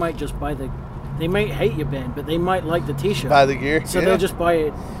band. They might just buy they might hate your band, but they might like the t-shirt. Buy the gear. So they'll just buy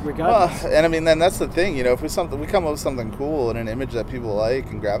it regardless. Well, and then that's the thing, if we come up with something cool and an image that people like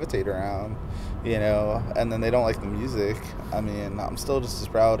and gravitate around, and then they don't like the music, I'm still just as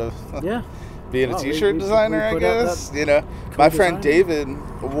proud of being a t-shirt designer, I guess. My friend David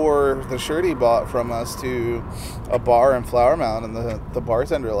wore the shirt he bought from us to a bar in Flower Mound, and the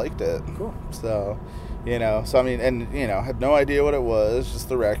bartender liked it. Cool. So, I had no idea what it was. Just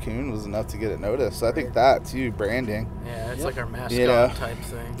the raccoon was enough to get it noticed. So I think that too, branding. Yeah, it's like our mascot type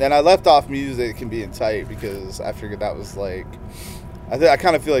thing. Then I left off music and being tight because I figured that was like, I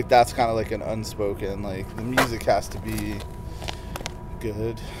kind of feel like that's kind of like an unspoken, like the music has to be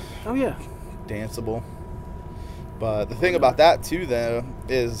good. Oh yeah. Danceable. But the thing about that too, though,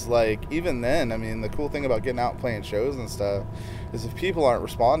 is like even then, the cool thing about getting out and playing shows and stuff is if people aren't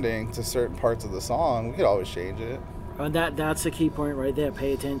responding to certain parts of the song, we could always change it. And that's the key point right there.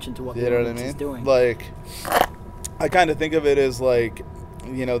 Pay attention to what the You know what I audience is mean? doing. Like, I kind of think of it as like,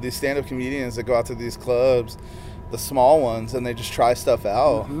 these stand-up comedians that go out to these clubs, the small ones, and they just try stuff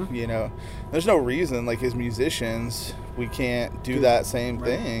out. There's no reason, like, as musicians, we can't do that same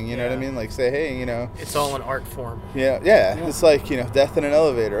thing. You know what I mean? Like, say, hey, It's all an art form. Yeah. It's like, death in an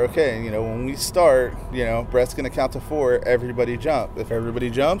elevator. Okay, when we start, Brett's going to count to 4, everybody jump. If everybody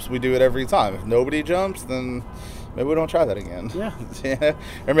jumps, we do it every time. If nobody jumps, then maybe we don't try that again. Yeah.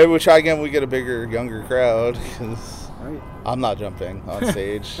 Or maybe we try again when we get a bigger, younger crowd, because Right. I'm not jumping on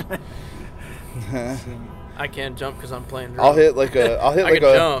stage. I can't jump because I'm playing drums. I'll hit like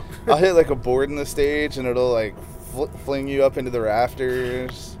jump. I'll hit like a board in the stage, and it'll like fling you up into the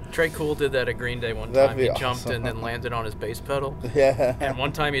rafters. Trey Cool did that at Green Day one That'd time. be He jumped awesome. and then landed on his bass pedal. Yeah. And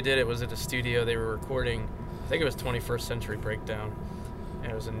one time he did it was at a studio. They were recording, I think it was 21st Century Breakdown.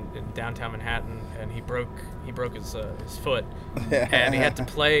 And it was in downtown Manhattan, and he broke his foot, and he had to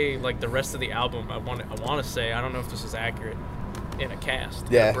play like the rest of the album. I want to say, I don't know if this is accurate, in a cast,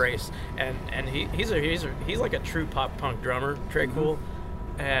 in a brace, and he's like a true pop punk drummer, Trey Cool,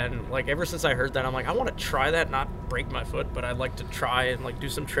 and like ever since I heard that, I'm like, I want to try that, not break my foot, but I'd like to try and like do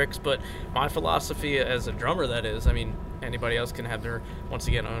some tricks. But my philosophy as a drummer, that is, anybody else can have their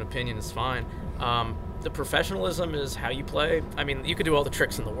own opinion, is fine. The professionalism is how you play. You could do all the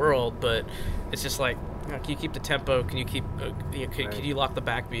tricks in the world, but it's just like, can you keep the tempo? Can you keep? Can you lock the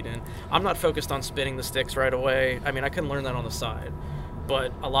backbeat in? I'm not focused on spinning the sticks right away. I can learn that on the side,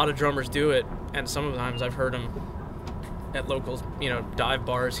 but a lot of drummers do it, and sometimes I've heard them at local, dive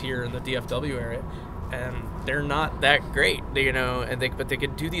bars here in the DFW area, and they're not that great, but they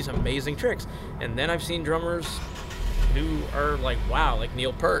could do these amazing tricks. And then I've seen drummers who are like, wow, like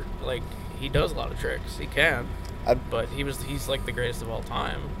Neil Peart, like. He does a lot of tricks. He can, but he's like the greatest of all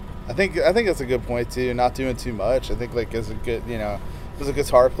time. I think that's a good point too. Not doing too much. I think like as a good as a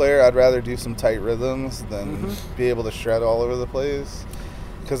guitar player, I'd rather do some tight rhythms than be able to shred all over the place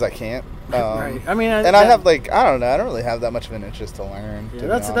because I can't. Right. I have like I don't know. I don't really have that much of an interest to learn. Yeah, to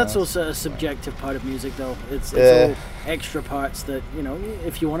that's also a subjective part of music, though. It's all extra parts that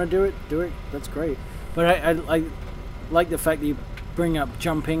if you want to do it. That's great. But I like the fact that you bring up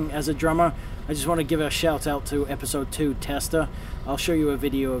jumping as a drummer. I just want to give a shout out to episode 2, Tester. I'll show you a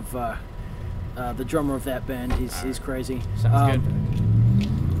video of the drummer of that band. He's crazy. Sounds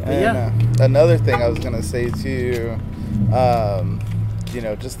good. And another thing I was gonna say too,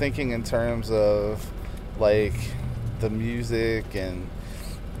 just thinking in terms of like the music and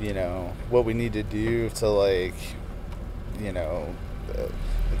what we need to do to like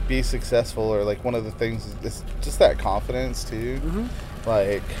be successful, or like one of the things is just that confidence too.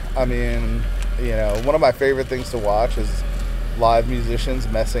 Like, I mean, one of my favorite things to watch is live musicians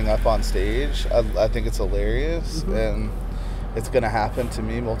messing up on stage. I think it's hilarious, and it's gonna happen to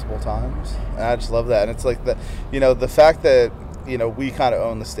me multiple times, and I just love that. And it's like the fact that we kind of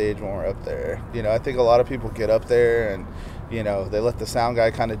own the stage when we're up there. I think a lot of people get up there and they let the sound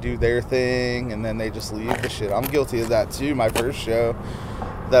guy kind of do their thing, and then they just leave the shit. I'm guilty of that too. My first show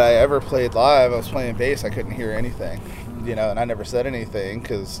that I ever played live, I was playing bass. I couldn't hear anything, and I never said anything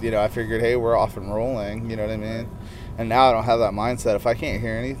because I figured, hey, we're off and rolling. You know what I mean? And now I don't have that mindset. If I can't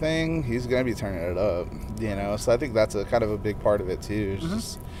hear anything, he's gonna be turning it up. So I think that's a kind of a big part of it too. It's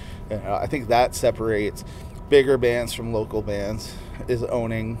just, I think that separates bigger bands from local bands, is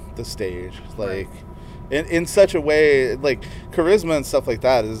owning the stage, like in such a way. Like charisma and stuff like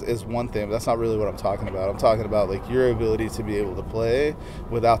that is one thing, but that's not really what I'm talking about. I'm talking about like your ability to be able to play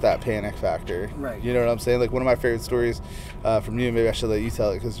without that panic factor. Right. You know what I'm saying? Like one of my favorite stories from you, maybe I should let you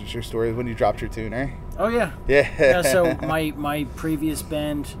tell it because it's your story, when you dropped your tuner. Oh yeah. Yeah. So my previous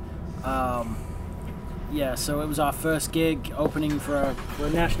band, so it was our first gig opening for a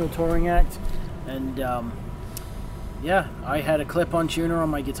national touring act, and I had a clip-on tuner on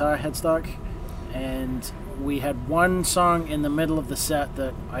my guitar headstock, and we had one song in the middle of the set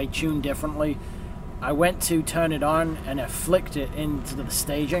that I tuned differently. I went to turn it on and I flicked it into the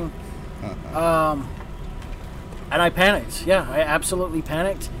staging, and I panicked. Yeah, I absolutely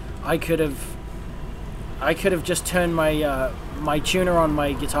panicked. I could have just turned my my tuner on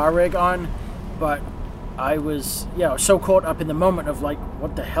my guitar rig on, but I was so caught up in the moment of like,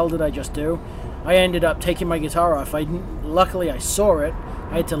 what the hell did I just do? I ended up taking my guitar off. Luckily I saw it.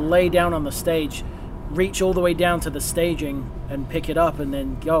 I had to lay down on the stage, reach all the way down to the staging and pick it up and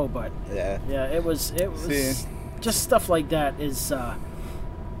then go. But it was just stuff like that is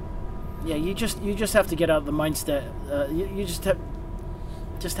you just have to get out of the mindset. You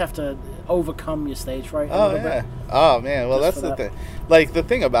just have to overcome your stage fright a little bit. Oh man, well that's the thing. Like the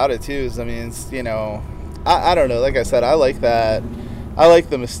thing about it too is, I mean, it's, I don't know, like I said, I like that. I like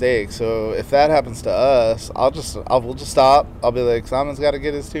the mistake. So if that happens to us, we'll just stop. I'll be like, Simon's got to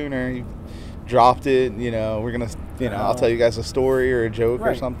get his tuner. He dropped it. We're gonna, I'll tell you guys a story or a joke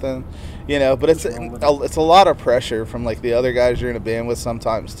or something. But it's a lot of pressure from like the other guys you're in a band with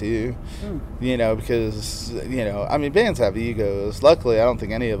sometimes too. Because I mean, bands have egos. Luckily, I don't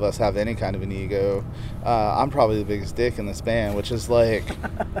think any of us have any kind of an ego. I'm probably the biggest dick in this band, which is like,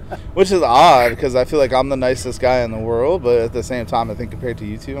 which is odd because I feel like I'm the nicest guy in the world, but at the same time, I think compared to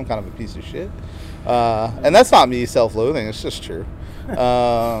you two, I'm kind of a piece of shit. And that's not me self-loathing. It's just true. But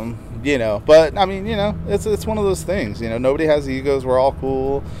I mean, it's one of those things. Nobody has egos. We're all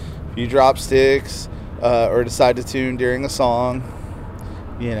cool. You drop sticks or decide to tune during a song,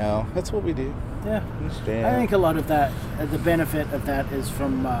 that's what we do. Yeah, I think a lot of that, the benefit of that is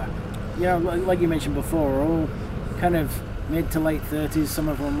from, like you mentioned before, we're all kind of mid to late 30s. Some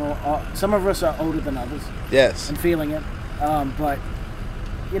of us are older than others. Yes. And feeling it, but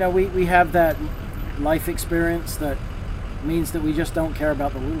we have that life experience that means that we just don't care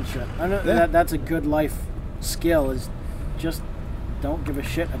about the little shit. I know that's a good life skill, is just don't give a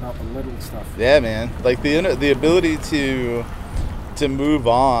shit about the little stuff. Yeah, man. Like the ability to move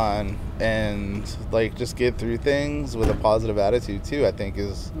on and like just get through things with a positive attitude too, I think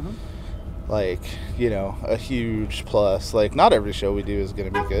is like, a huge plus. Like not every show we do is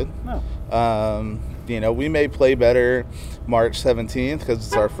going to be good. No. We may play better March 17th because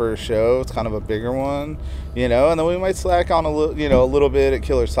it's our first show. It's kind of a bigger one, and then we might slack on a little bit at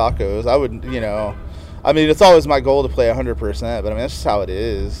Killer's Tacos. I would, I mean, it's always my goal to play 100%, but I mean, that's just how it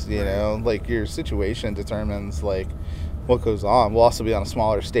is, like your situation determines like what goes on. We'll also be on a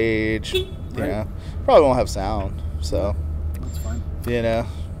smaller stage, probably won't have sound, so that's fine.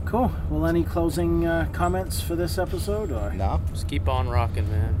 Cool. Well, any closing comments for this episode or? No. Just keep on rocking,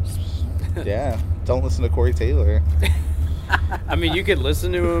 man. Yeah. Don't listen to Corey Taylor. I mean, you could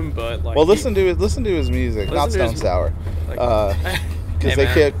listen to him, but like. Well, listen to his music, not Stone Sour, because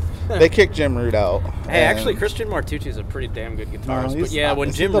they kicked Jim Root out. Hey, actually, Christian Martucci is a pretty damn good guitarist. But yeah, when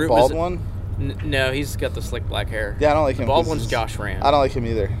is Jim he the Root bald was one. No, he's got the slick black hair. Yeah, I don't like the him. bald 'cause one's he's- Josh Rand. I don't like him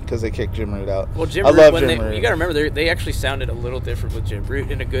either because they kicked Jim Root out. Well, Jim I Root, love when Jim Root. you got to remember, they actually sounded a little different with Jim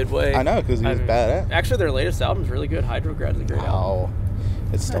Root in a good way. I know, because he was bad at. Actually, their latest album's really good. Hydrograd's a great album. Oh,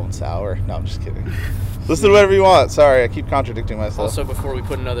 it's Stone Sour. No, I'm just kidding. Listen to whatever you want. Sorry, I keep contradicting myself. Also, before we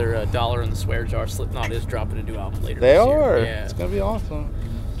put another $1 in the swear jar, Slipknot is dropping a new album later They this are. year. Yeah. It's gonna be awesome.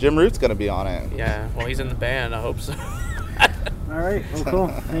 Jim Root's gonna be on it. Yeah, well, he's in the band. I hope so. All right. Well, cool.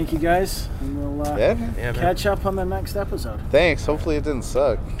 Thank you, guys. And we'll Yeah. Man. Yeah, man. catch up on the next episode. Thanks. Hopefully it didn't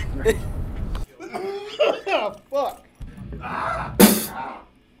suck. Fuck.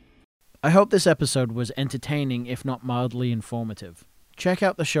 I hope this episode was entertaining, if not mildly informative. Check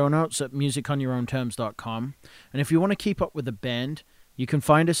out the show notes at musiconyourownterms.com. And if you want to keep up with the band, you can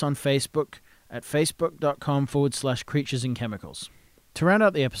find us on Facebook at facebook.com/Creatures and Chemicals. To round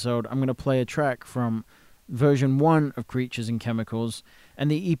out the episode, I'm going to play a track from version 1 of Creatures and Chemicals and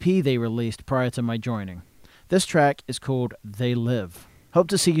the EP they released prior to my joining. This track is called They Live. Hope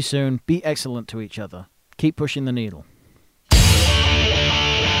to see you soon. Be excellent to each other. Keep pushing the needle.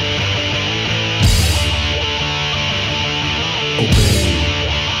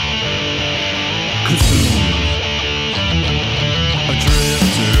 A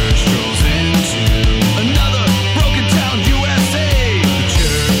drifter strolls into another broken town, USA. The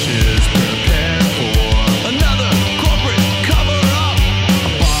churches prepare for another corporate cover-up.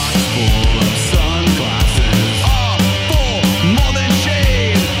 A box full of sunglasses, all full, more than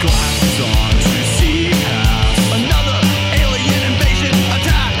shade. Glasses on to see past another alien invasion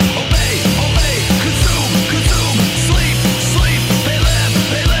attack. Obey, obey, consume, consume, sleep, sleep. They live,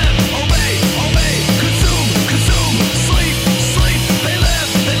 obey, obey, consume, consume, sleep, sleep. They live,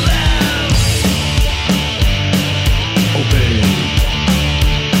 obey,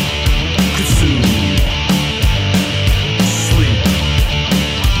 consume, sleep.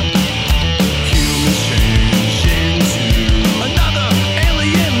 Humans change into another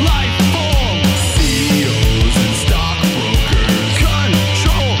alien life form. CEOs and stockbrokers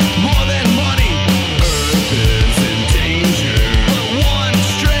control more than money. Earth is in danger, but one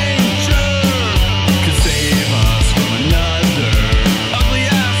stranger can save us from another ugly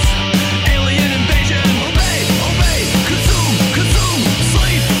ass alien invasion. Obey, obey, consume, consume,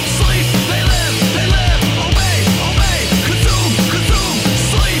 sleep, sleep. They live, obey, obey, consume, consume,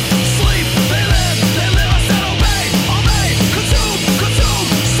 sleep, sleep. They live, I said obey, obey, consume, consume,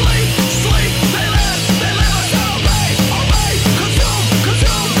 sleep, sleep. They live, I said obey, obey, consume,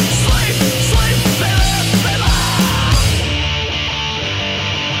 consume, sleep, sleep. They live,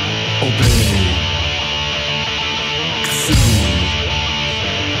 obey.